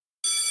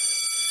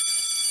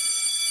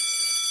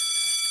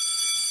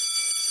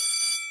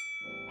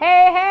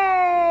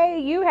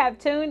Hey, you have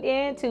tuned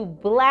in to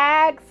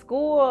Black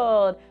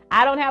Schooled.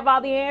 I don't have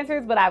all the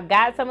answers, but I've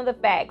got some of the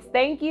facts.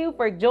 Thank you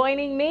for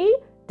joining me,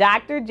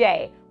 Dr.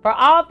 J, for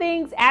all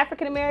things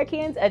African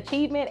Americans,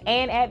 achievement,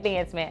 and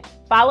advancement.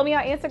 Follow me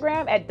on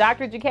Instagram at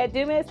Dr. Jaquette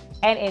Dumas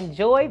and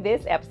enjoy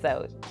this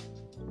episode.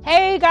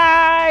 Hey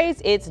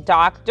guys, it's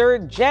Dr.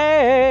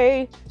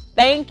 J.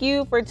 Thank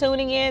you for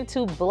tuning in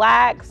to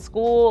Black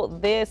School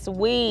this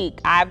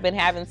week. I've been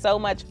having so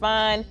much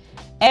fun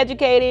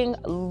educating,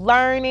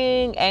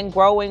 learning, and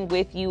growing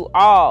with you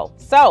all.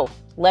 So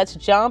let's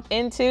jump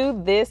into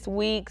this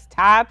week's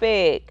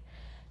topic.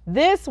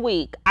 This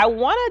week, I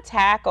want to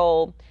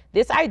tackle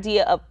this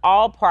idea of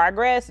all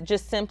progress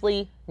just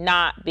simply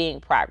not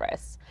being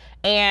progress.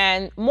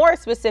 And more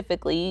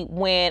specifically,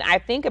 when I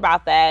think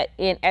about that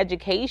in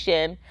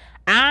education,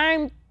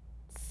 I'm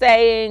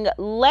saying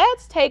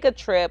let's take a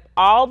trip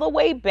all the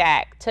way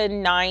back to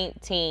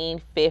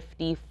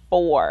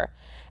 1954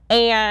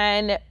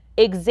 and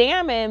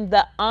examine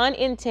the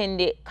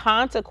unintended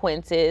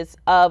consequences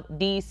of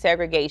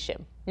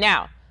desegregation.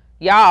 Now,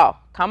 y'all,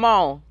 come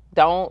on,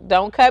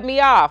 don't cut me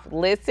off.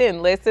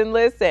 Listen.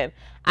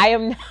 I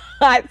am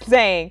not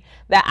saying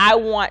that I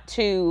want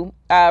to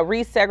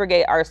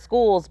resegregate our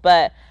schools,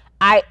 but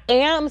I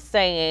am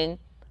saying,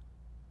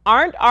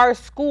 aren't our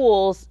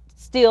schools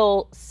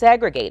still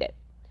segregated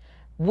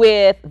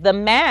with the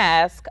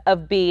mask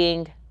of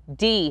being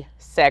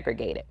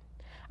desegregated?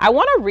 I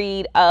want to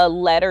read a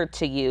letter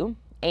to you.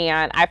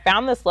 And I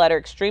found this letter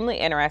extremely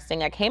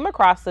interesting. I came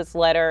across this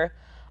letter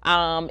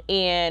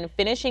in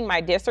finishing my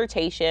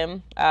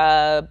dissertation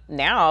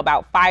now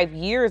about 5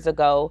 years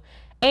ago.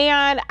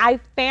 And I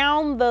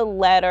found the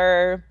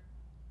letter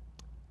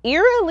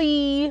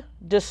eerily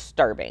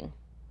disturbing.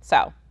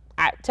 So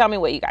tell me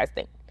what you guys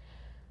think.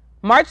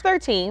 March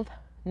 13th,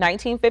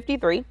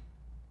 1953,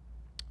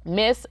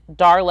 Miss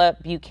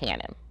Darla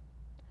Buchanan.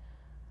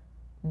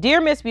 Dear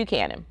Miss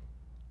Buchanan,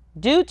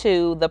 due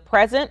to the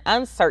present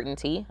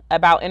uncertainty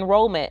about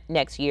enrollment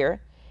next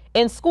year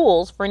in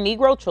schools for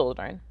Negro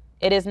children,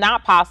 it is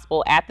not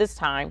possible at this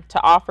time to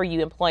offer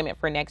you employment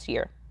for next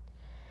year.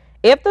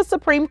 If the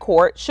Supreme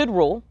Court should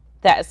rule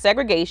that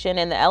segregation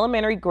in the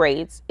elementary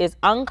grades is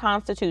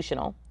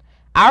unconstitutional,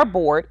 our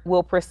board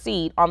will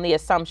proceed on the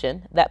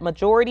assumption that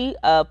majority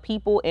of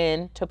people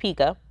in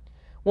Topeka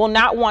will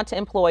not want to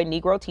employ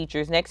Negro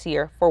teachers next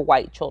year for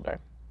white children.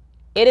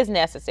 It is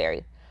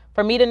necessary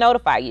for me to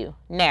notify you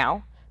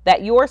now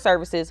that your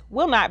services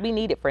will not be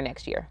needed for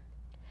next year.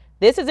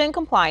 This is in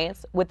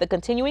compliance with the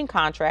continuing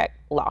contract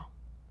law.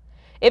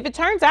 If it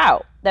turns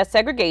out that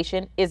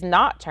segregation is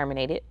not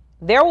terminated,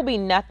 there will be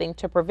nothing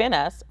to prevent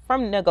us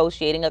from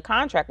negotiating a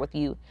contract with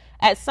you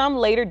at some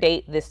later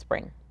date this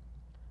spring.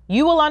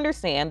 You will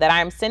understand that I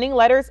am sending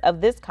letters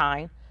of this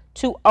kind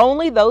to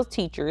only those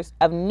teachers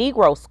of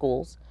Negro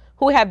schools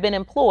who have been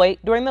employed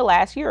during the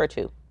last year or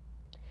two.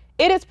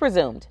 It is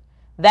presumed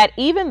that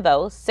even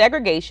though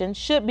segregation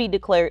should be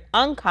declared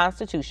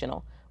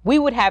unconstitutional, we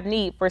would have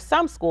need for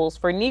some schools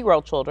for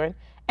Negro children,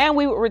 and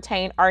we would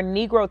retain our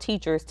Negro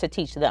teachers to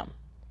teach them.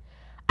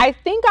 I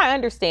think I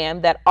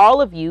understand that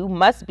all of you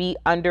must be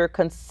under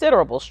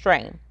considerable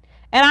strain,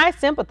 and I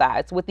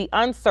sympathize with the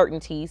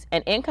uncertainties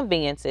and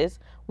inconveniences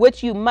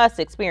which you must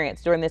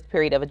experience during this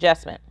period of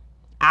adjustment.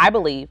 I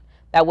believe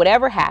that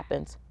whatever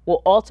happens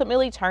will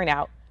ultimately turn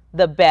out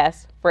the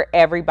best for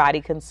everybody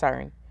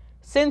concerned.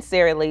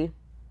 Sincerely,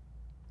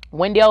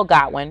 Wendell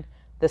Godwin,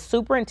 the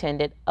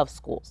superintendent of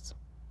schools.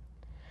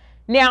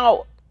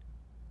 Now,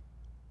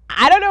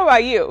 I don't know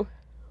about you,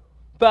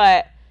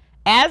 but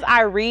as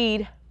I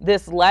read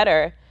this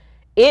letter,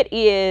 it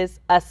is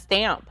a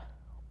stamp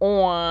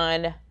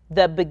on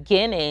the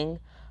beginning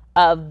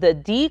of the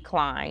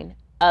decline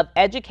of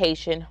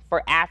education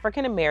for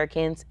African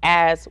Americans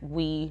as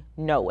we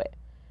know it.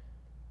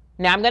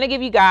 Now, I'm going to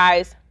give you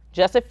guys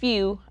just a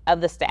few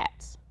of the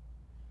stats.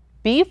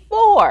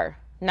 Before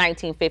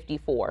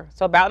 1954,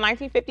 so about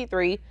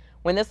 1953,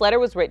 when this letter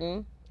was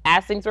written,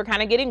 as things were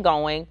kind of getting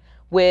going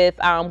with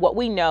what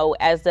we know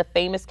as the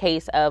famous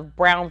case of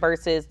Brown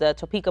versus the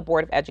Topeka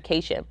Board of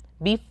Education.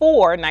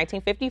 Before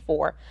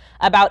 1954,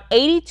 about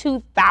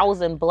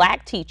 82,000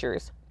 black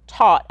teachers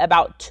taught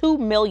about 2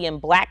 million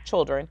black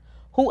children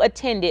who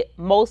attended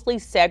mostly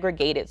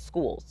segregated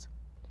schools.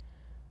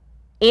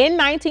 In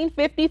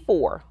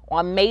 1954,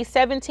 on May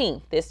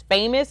 17th, this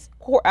famous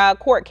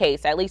court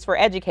case, at least for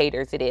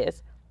educators it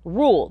is,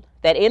 ruled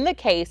that in the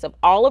case of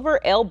Oliver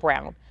L.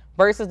 Brown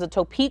versus the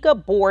Topeka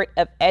Board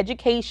of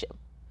Education,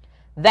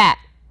 that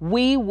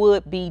we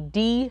would be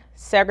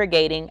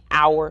desegregating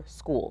our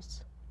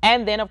schools.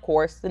 And then, of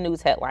course, the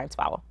news headlines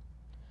follow.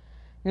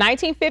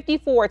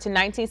 1954 to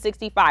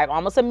 1965,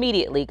 almost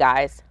immediately,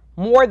 guys,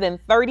 more than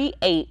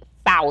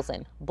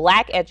 38,000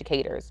 black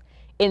educators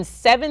in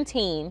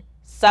 17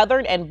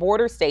 southern and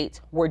border states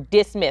were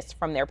dismissed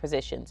from their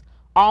positions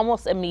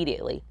almost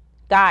immediately.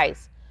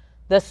 Guys,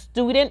 the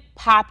student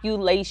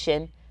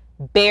population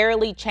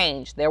barely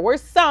changed. There were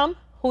some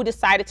who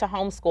decided to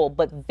homeschool,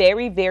 but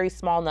very, very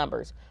small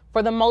numbers.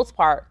 For the most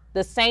part,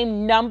 the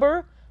same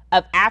number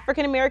of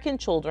African American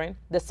children,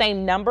 the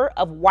same number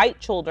of white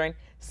children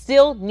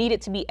still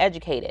needed to be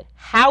educated.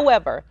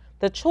 However,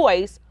 the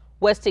choice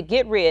was to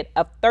get rid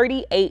of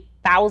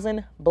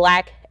 38,000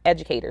 black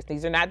educators.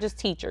 These are not just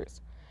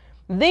teachers.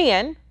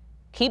 Then,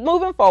 keep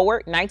moving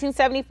forward,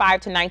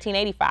 1975 to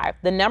 1985,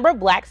 the number of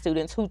black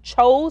students who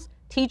chose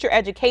teacher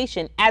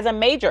education as a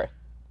major.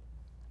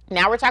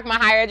 Now we're talking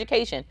about higher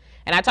education.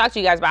 And I talked to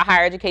you guys about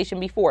higher education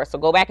before, so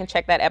go back and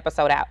check that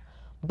episode out.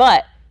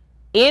 But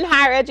in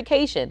higher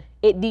education,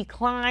 it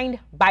declined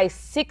by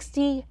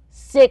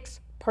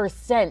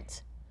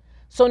 66%.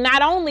 So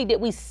not only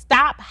did we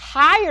stop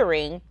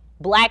hiring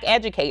black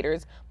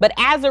educators, but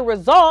as a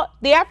result,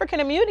 the African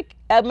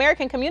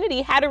American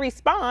community had to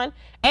respond,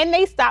 and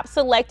they stopped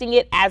selecting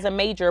it as a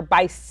major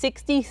by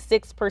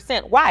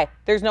 66%. Why?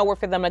 There's nowhere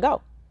for them to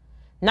go.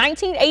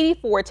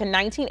 1984 to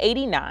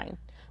 1989,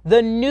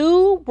 the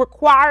new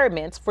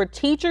requirements for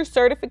teacher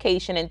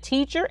certification and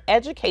teacher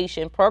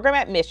education program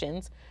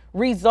admissions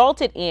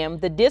resulted in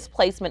the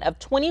displacement of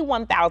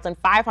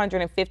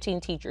 21,515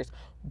 teachers,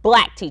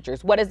 black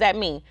teachers. What does that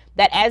mean?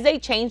 That as they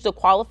changed the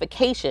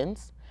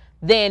qualifications,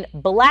 then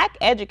black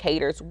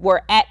educators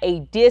were at a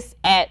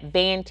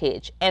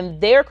disadvantage, and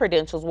their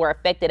credentials were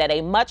affected at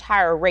a much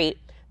higher rate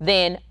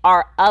than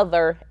our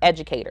other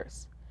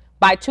educators.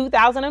 By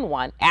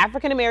 2001,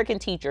 African American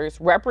teachers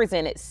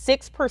represented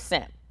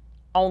 6%,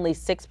 only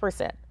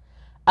 6%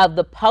 of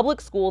the public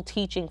school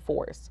teaching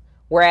force,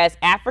 whereas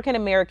African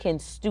American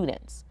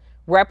students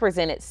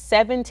represented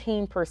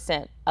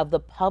 17% of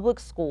the public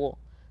school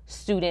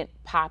student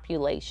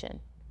population.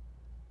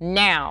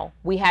 Now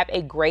we have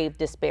a grave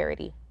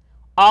disparity,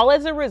 all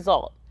as a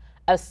result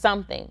of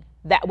something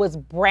that was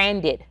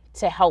branded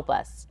to help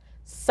us,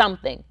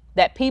 something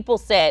that people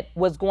said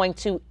was going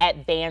to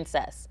advance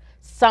us,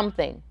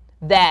 something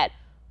that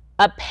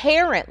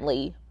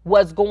apparently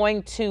was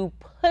going to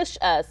push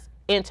us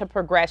into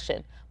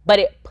progression, but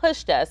it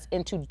pushed us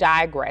into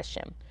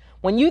digression.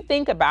 When you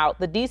think about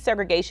the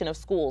desegregation of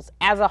schools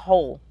as a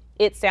whole,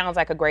 it sounds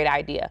like a great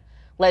idea.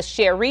 Let's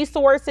share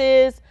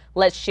resources,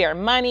 let's share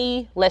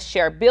money, let's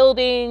share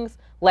buildings,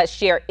 let's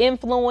share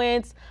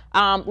influence.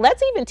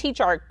 Let's even teach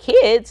our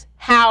kids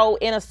how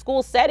in a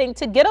school setting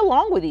to get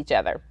along with each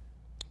other.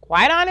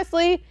 Quite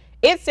honestly,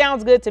 it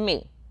sounds good to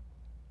me.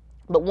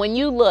 But when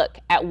you look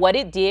at what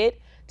it did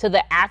to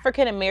the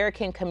African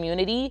American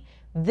community,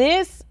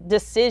 this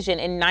decision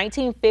in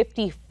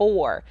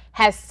 1954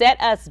 has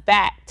set us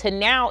back to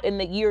now in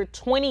the year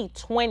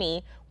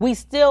 2020. We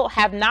still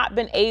have not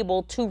been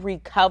able to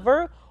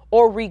recover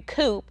or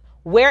recoup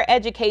where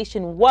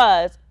education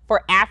was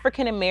for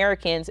African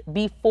Americans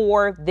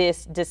before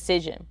this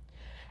decision.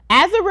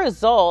 As a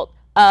result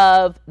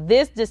of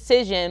this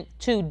decision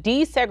to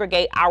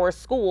desegregate our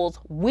schools,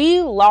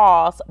 we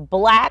lost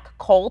black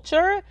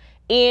culture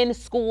in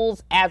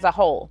schools as a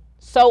whole.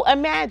 So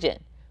imagine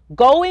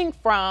going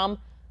from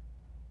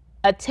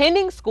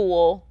attending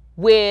school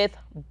with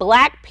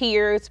black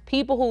peers,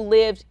 people who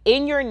lived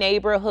in your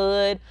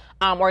neighborhood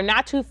or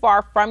not too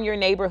far from your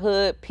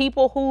neighborhood,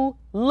 people who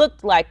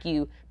looked like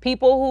you,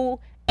 people who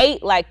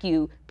ate like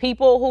you,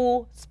 people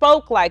who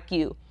spoke like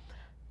you.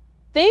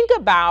 Think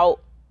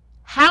about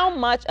how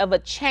much of a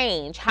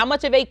change, how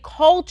much of a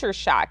culture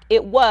shock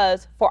it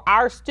was for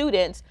our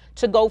students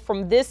to go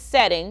from this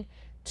setting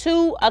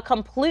to a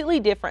completely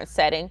different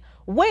setting,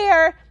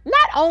 where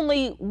not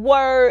only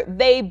were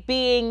they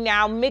being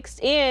now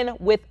mixed in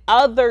with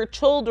other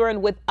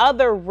children, with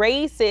other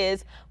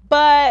races,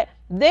 but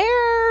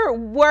there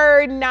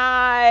was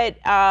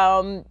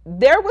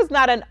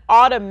not an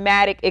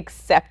automatic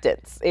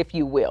acceptance, if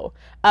you will,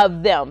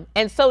 of them.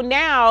 And so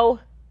now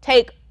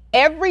take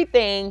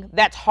everything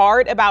that's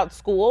hard about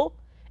school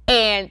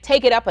and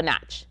take it up a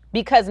notch.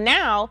 Because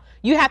now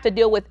you have to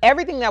deal with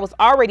everything that was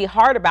already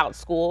hard about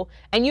school,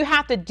 and you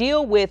have to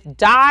deal with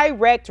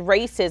direct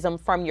racism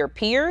from your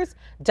peers,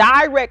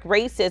 direct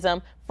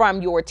racism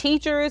from your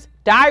teachers,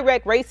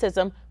 direct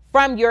racism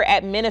from your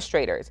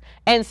administrators.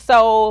 And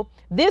so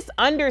this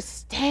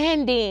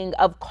understanding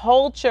of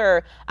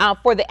culture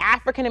for the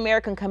African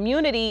American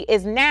community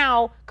is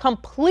now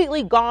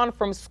completely gone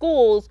from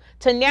schools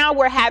to now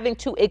we're having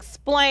to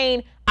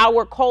explain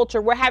our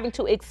culture. We're having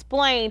to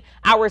explain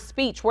our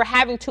speech. We're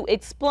having to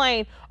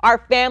explain our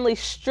family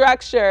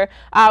structure.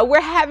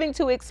 We're having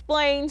to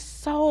explain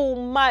so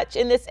much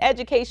in this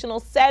educational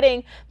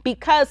setting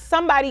because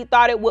somebody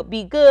thought it would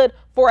be good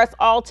for us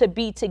all to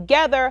be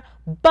together,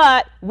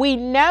 but we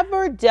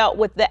never dealt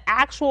with the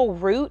actual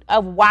root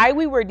of why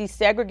we were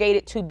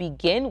desegregated to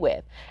begin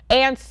with.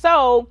 And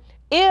so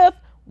if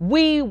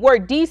we were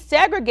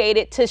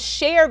desegregated to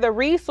share the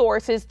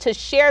resources, to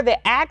share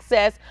the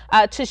access,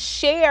 to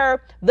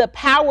share the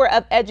power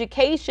of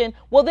education,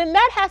 well, then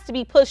that has to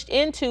be pushed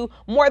into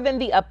more than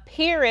the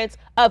appearance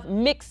of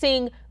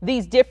mixing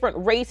these different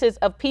races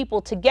of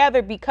people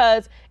together,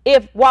 because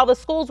if while the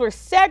schools were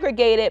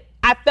segregated,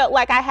 I felt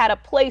like I had a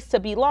place to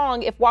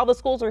belong. If while the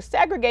schools were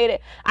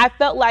segregated, I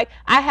felt like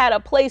I had a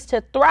place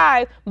to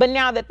thrive. But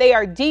now that they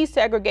are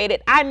desegregated,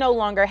 I no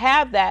longer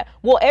have that.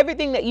 Well,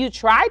 everything that you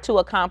tried to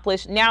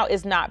accomplish now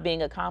is not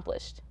being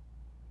accomplished.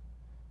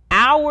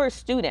 Our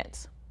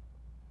students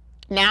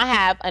now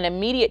have an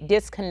immediate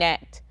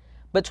disconnect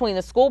between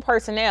the school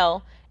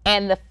personnel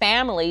and the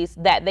families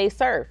that they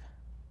serve.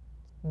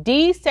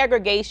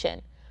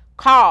 Desegregation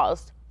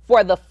caused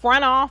for the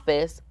front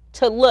office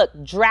to look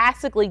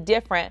drastically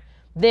different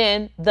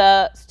than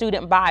the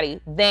student body,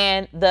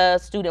 than the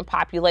student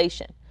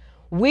population.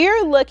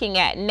 We're looking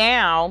at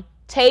now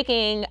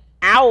taking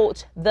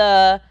out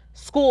the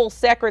school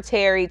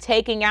secretary,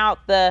 taking out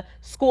the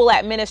school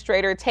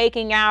administrator,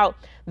 taking out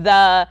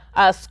the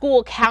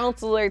school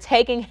counselor,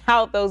 taking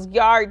out those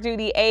yard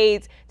duty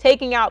aides,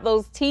 taking out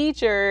those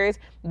teachers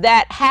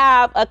that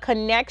have a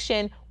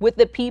connection with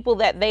the people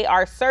that they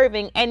are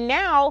serving. And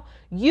now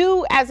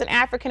you, as an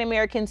African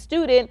American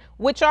student,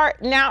 which are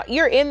now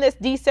you're in this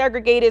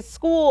desegregated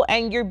school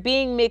and you're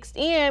being mixed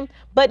in,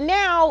 but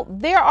now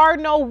there are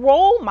no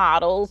role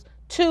models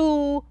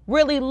to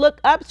really look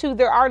up to.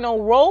 There are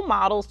no role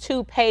models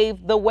to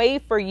pave the way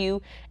for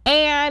you.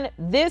 And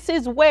this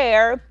is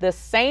where the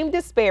same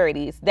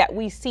disparities that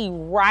we see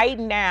right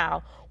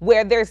now,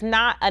 where there's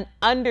not an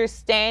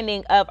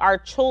understanding of our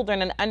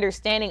children, an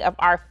understanding of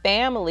our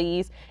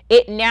families,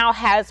 it now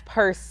has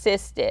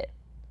persisted.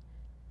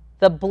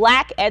 The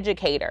Black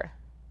educator,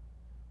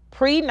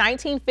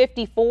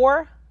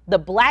 pre-1954, the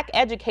Black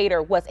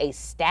educator was a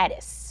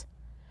status.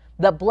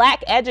 The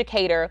Black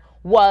educator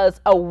was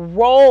a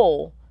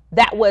role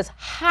that was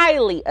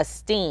highly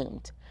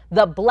esteemed.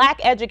 The Black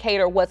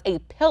educator was a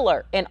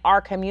pillar in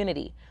our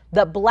community.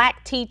 The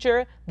Black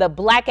teacher, the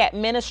Black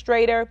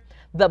administrator,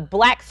 the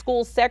Black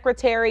school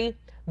secretary,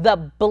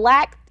 the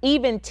Black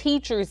even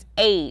teacher's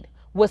aide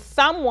was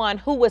someone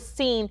who was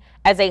seen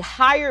as a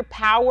higher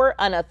power,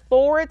 an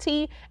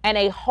authority, and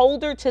a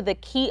holder to the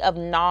key of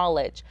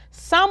knowledge.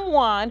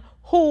 Someone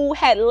who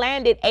had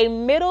landed a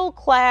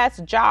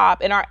middle-class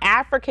job in our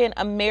African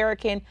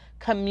American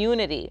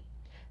community.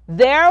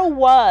 There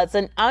was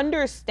an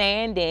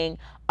understanding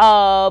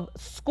of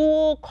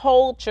school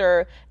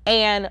culture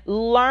and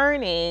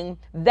learning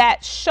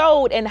that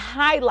showed and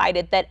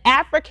highlighted that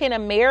African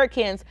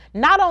Americans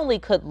not only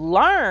could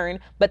learn,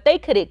 but they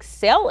could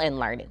excel in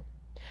learning.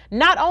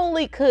 Not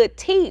only could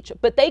teach,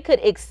 but they could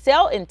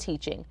excel in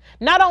teaching.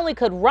 Not only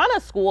could run a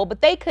school,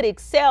 but they could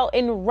excel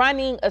in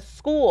running a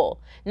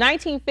school.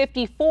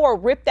 1954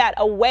 ripped that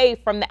away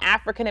from the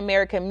African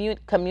American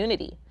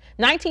community.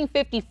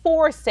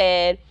 1954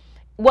 said,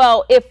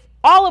 well, if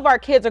all of our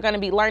kids are going to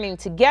be learning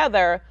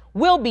together,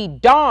 we'll be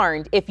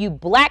darned if you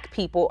Black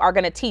people are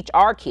going to teach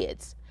our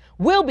kids.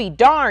 We'll be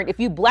darned if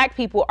you Black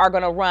people are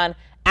going to run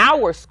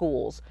our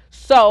schools.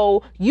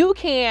 So you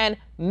can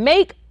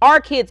make our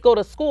kids go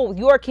to school with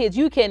your kids.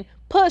 You can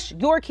push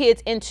your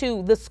kids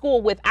into the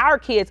school with our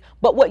kids.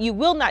 But what you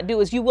will not do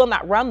is you will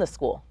not run the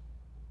school.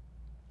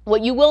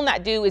 What you will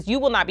not do is you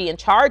will not be in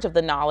charge of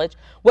the knowledge.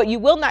 What you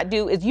will not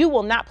do is you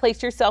will not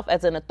place yourself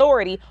as an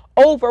authority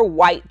over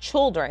white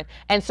children.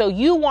 And so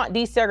you want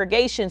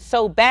desegregation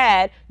so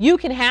bad, you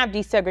can have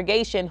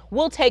desegregation.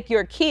 We'll take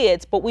your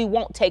kids, but we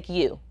won't take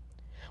you.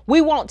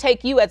 We won't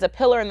take you as a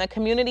pillar in the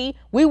community.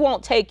 We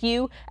won't take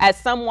you as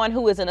someone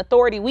who is an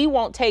authority. We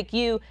won't take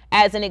you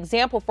as an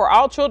example for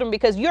all children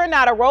because you're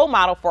not a role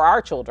model for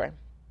our children.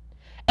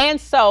 And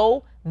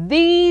so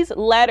these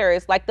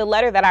letters, like the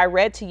letter that I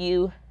read to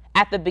you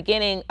at the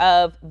beginning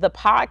of the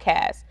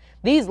podcast,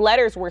 these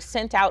letters were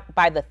sent out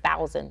by the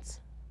thousands.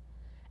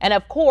 And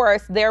of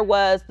course, there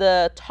was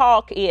the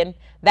talk in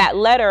that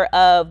letter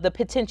of the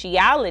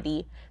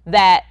potentiality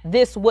that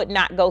this would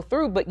not go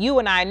through. But you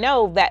and I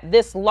know that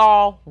this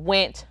law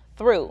went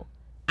through.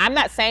 I'm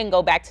not saying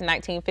go back to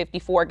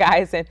 1954,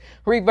 guys, and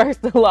reverse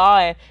the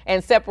law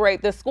and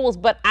separate the schools.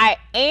 But I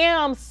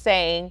am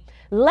saying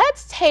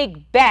let's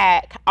take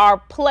back our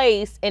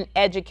place in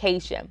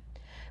education.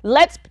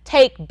 Let's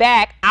take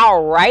back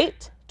our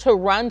right to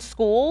run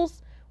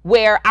schools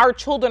where our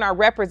children are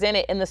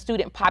represented in the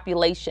student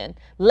population.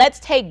 Let's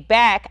take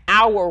back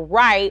our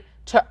right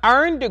to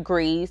earn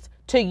degrees,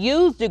 to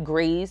use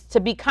degrees,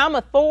 to become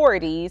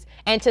authorities,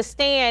 and to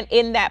stand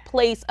in that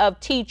place of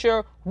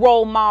teacher,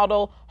 role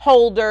model,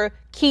 holder,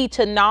 key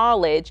to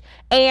knowledge,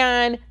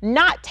 and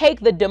not take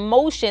the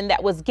demotion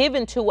that was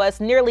given to us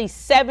nearly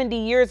 70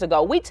 years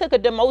ago. We took a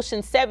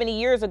demotion 70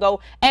 years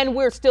ago, and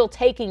we're still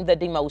taking the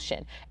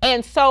demotion.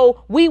 And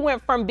so we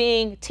went from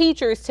being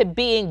teachers to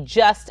being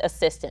just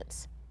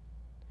assistants.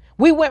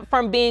 We went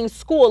from being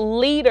school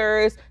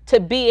leaders to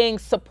being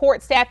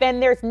support staff,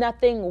 and there's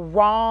nothing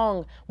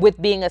wrong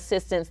with being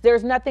assistants.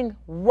 There's nothing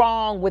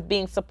wrong with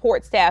being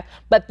support staff,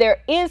 but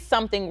there is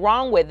something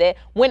wrong with it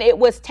when it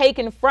was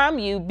taken from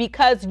you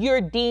because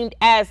you're deemed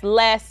as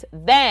less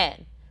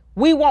than.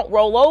 We won't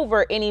roll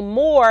over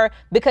anymore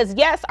because,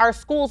 yes, our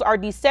schools are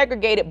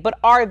desegregated, but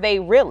are they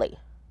really?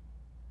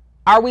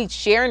 Are we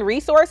sharing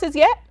resources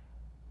yet?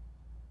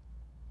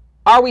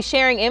 Are we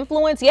sharing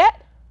influence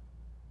yet?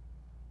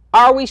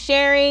 Are we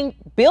sharing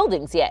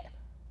buildings yet?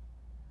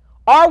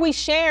 Are we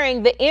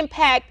sharing the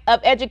impact of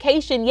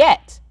education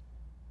yet?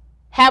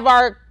 Have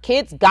our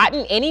kids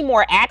gotten any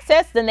more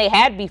access than they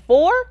had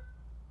before?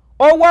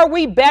 Or were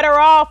we better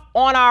off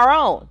on our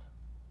own?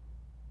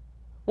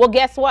 Well,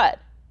 guess what?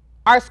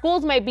 Our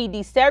schools may be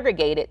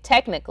desegregated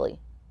technically,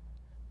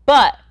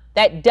 but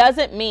that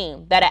doesn't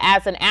mean that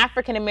as an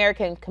African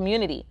American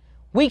community,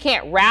 we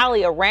can't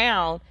rally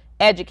around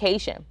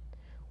education.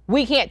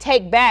 We can't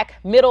take back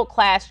middle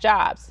class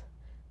jobs.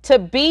 To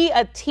be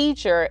a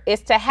teacher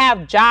is to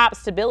have job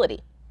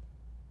stability.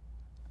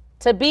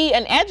 To be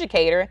an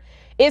educator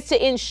is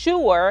to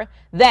ensure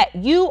that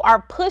you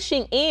are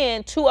pushing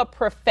into a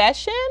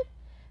profession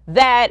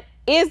that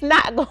is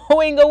not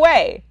going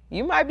away.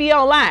 You might be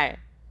online,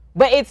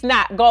 but it's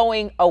not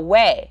going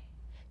away.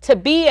 To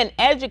be an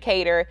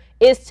educator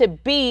is to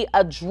be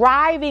a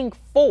driving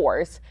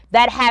force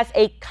that has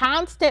a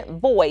constant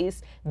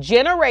voice,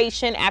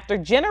 generation after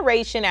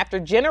generation after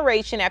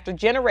generation after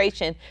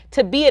generation.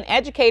 To be an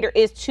educator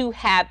is to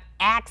have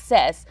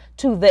access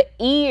to the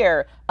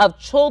ear of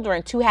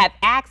children, to have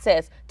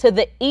access to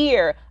the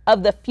ear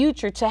of the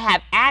future, to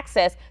have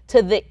access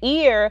to the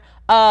ear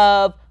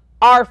of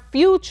our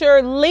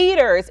future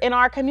leaders in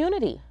our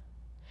community.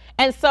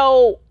 And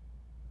so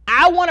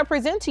I want to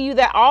present to you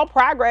that all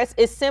progress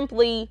is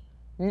simply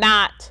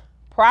not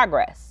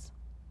progress.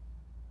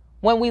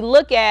 When we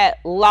look at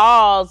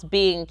laws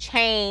being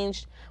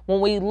changed, when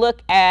we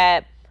look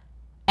at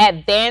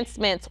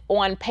advancements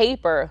on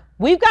paper,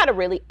 we've got to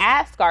really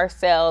ask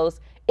ourselves,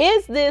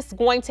 is this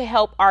going to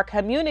help our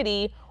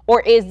community,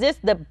 or is this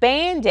the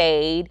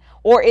Band-Aid,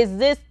 or is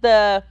this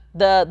the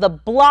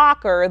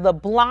blocker, the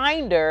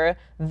blinder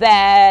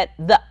that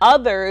the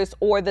others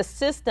or the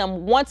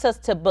system wants us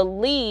to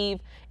believe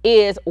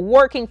is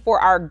working for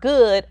our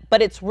good,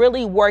 but it's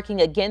really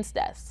working against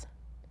us?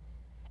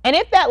 And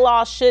if that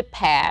law should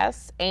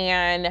pass,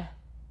 and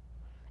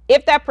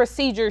if that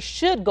procedure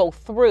should go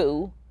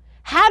through,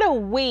 how do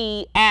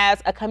we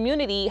as a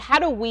community, how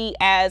do we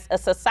as a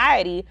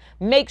society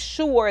make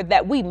sure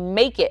that we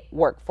make it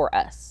work for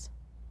us?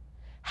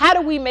 How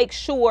do we make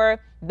sure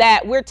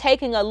that we're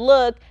taking a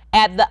look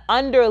at the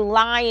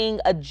underlying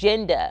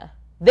agenda?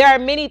 There are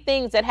many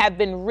things that have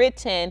been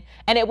written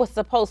and it was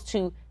supposed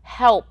to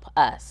help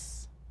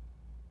us,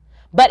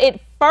 but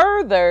it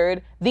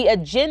furthered the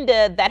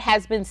agenda that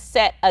has been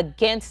set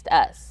against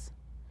us.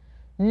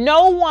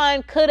 No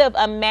one could have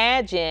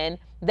imagined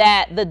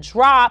that the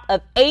drop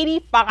of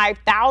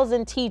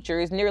 85,000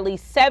 teachers nearly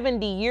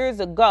 70 years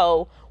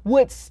ago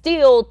would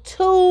still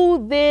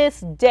to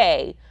this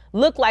day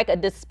look like a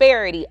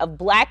disparity of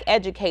Black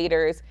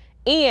educators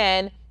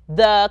in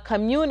the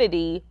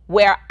community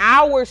where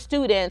our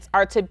students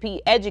are to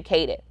be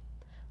educated.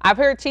 I've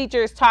heard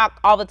teachers talk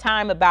all the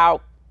time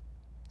about,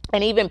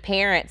 and even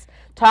parents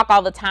talk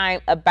all the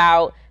time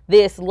about,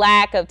 this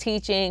lack of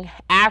teaching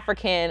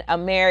African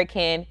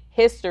American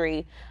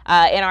history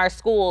in our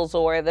schools,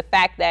 or the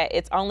fact that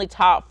it's only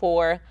taught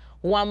for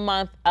 1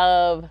 month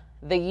of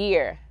the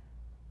year.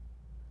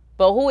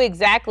 But who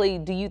exactly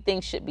do you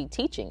think should be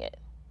teaching it?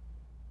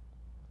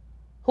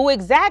 Who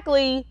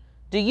exactly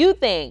do you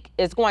think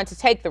is going to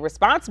take the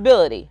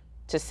responsibility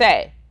to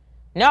say,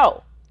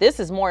 no, this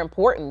is more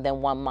important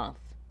than 1 month.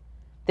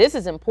 This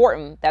is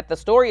important that the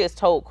story is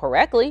told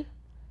correctly.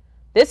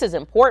 This is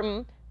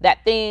important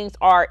that things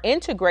are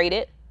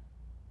integrated.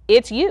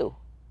 It's you.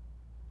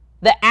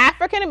 The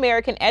African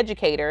American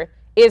educator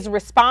is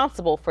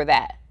responsible for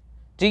that.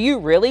 Do you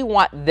really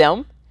want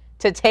them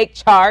to take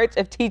charge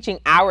of teaching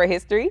our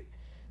history?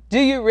 Do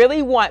you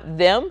really want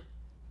them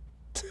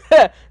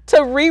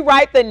to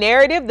rewrite the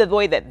narrative the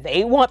way that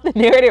they want the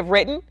narrative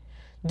written?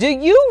 Do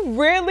you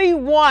really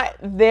want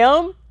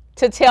them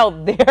to tell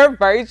their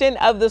version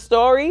of the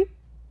story?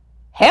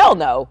 Hell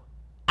no,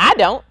 I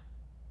don't.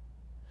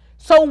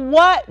 So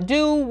what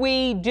do?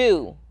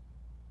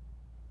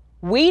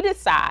 We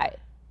decide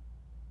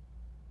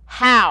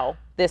how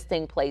this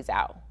thing plays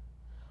out.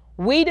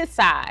 We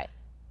decide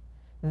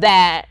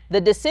that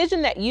the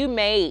decision that you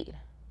made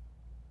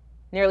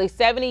nearly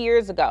 70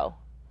 years ago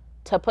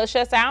to push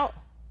us out,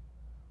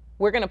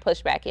 we're going to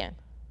push back in.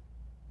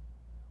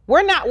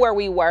 We're not where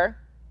we were,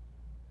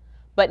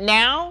 but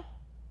now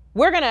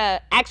we're going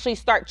to actually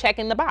start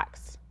checking the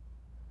box.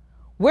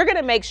 We're going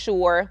to make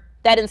sure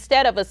that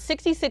instead of a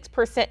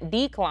 66%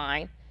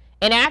 decline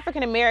in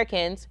African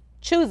Americans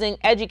choosing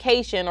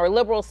education or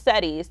liberal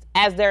studies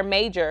as their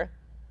major,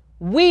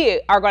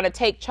 we are going to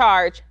take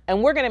charge,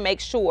 and we're going to make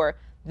sure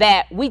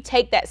that we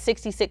take that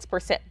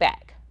 66%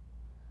 back.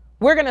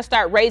 We're going to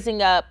start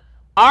raising up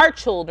our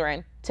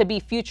children to be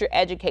future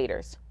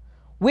educators.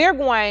 We're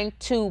going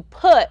to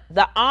put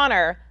the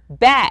honor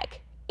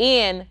back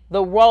in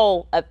the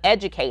role of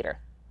educator.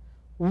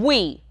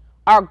 We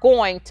are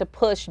going to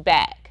push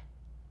back.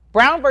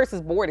 Brown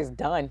versus Board is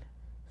done.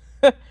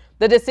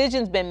 The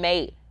decision's been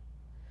made.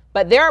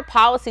 But there are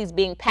policies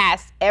being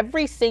passed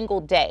every single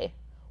day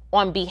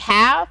on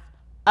behalf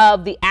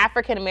of the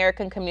African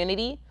American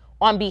community,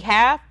 on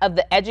behalf of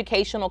the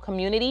educational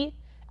community.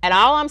 And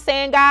all I'm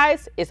saying,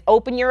 guys, is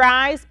open your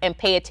eyes and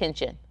pay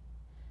attention.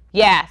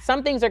 Yeah,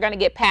 some things are going to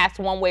get passed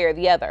one way or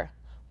the other.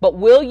 But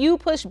will you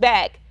push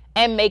back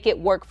and make it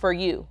work for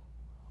you?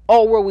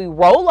 Or will we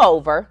roll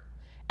over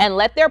and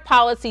let their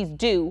policies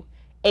do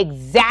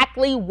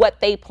exactly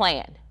what they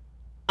planned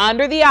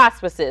under the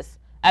auspices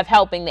of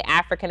helping the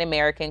African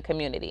American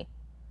community?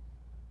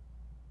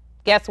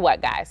 Guess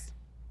what, guys?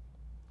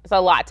 It's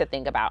a lot to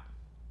think about.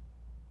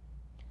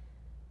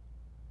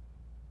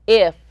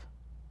 If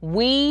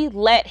we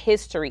let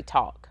history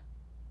talk,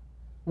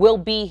 we'll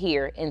be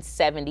here in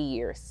 70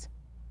 years.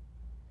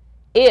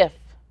 If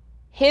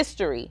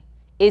history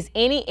is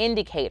any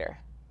indicator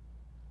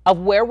of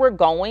where we're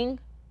going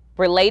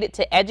related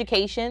to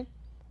education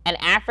and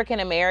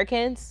African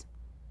Americans,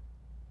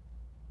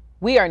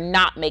 we are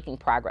not making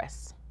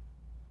progress.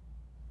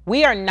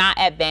 We are not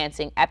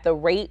advancing at the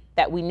rate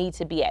that we need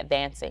to be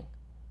advancing.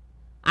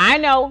 I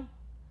know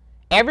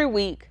every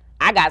week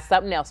I got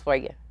something else for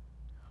you.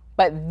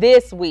 But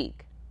this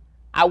week,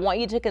 I want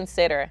you to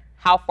consider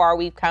how far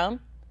we've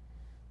come.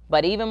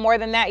 But even more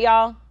than that,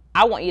 y'all,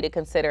 I want you to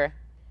consider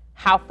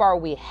how far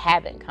we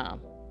haven't come.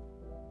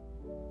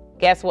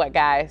 Guess what,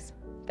 guys?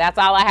 That's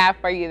all I have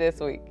for you this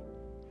week.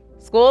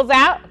 School's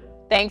out.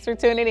 Thanks for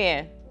tuning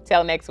in.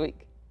 Till next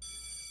week.